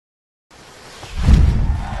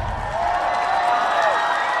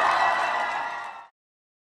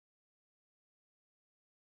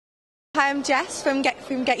Hi, I'm Jess from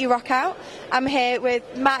Get Your Rock Out. I'm here with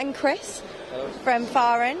Matt and Chris from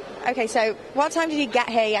Fahran. Okay, so what time did you get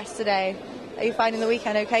here yesterday? Are you finding the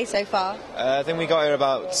weekend okay so far? I think we got here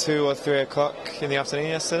about 2 or 3 o'clock in the afternoon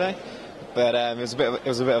yesterday, but it was a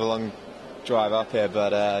bit of a long drive up here.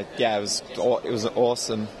 But yeah, it was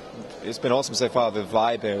awesome. It's been awesome so far. The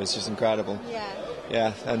vibe here is just incredible.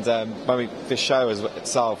 Yeah, and the show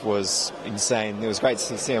itself was insane. It was great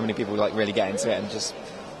to see how many people like really get into it and just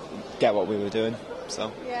get what we were doing.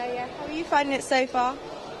 So yeah. How are you finding it so far?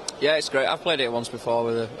 Yeah, it's great. I've played it once before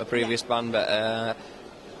with a previous band, but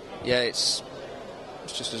yeah, it's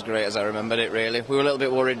just as great as I remembered it. Really, we were a little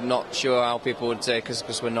bit worried, not sure how people would take us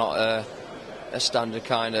because we're not a standard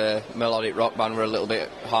kind of melodic rock band. We're a little bit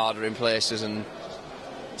harder in places and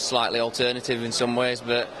slightly alternative in some ways,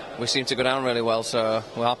 but we seem to go down really well, so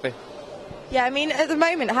we're happy. Yeah, I mean, at the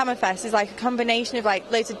moment, Hammerfest is like a combination of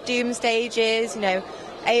like loads of Doom stages, you know,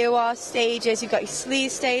 AOR stages. You've got your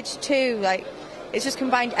Sleaze stage too. Like, it's just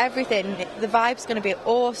combined everything. The vibe's going to be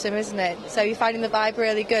awesome, isn't it? So you're finding the vibe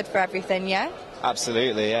really good for everything, yeah?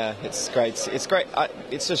 Absolutely, yeah. It's great. It's great.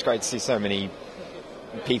 It's just great to see so many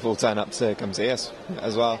people turn up to come see us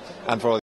as well, and for all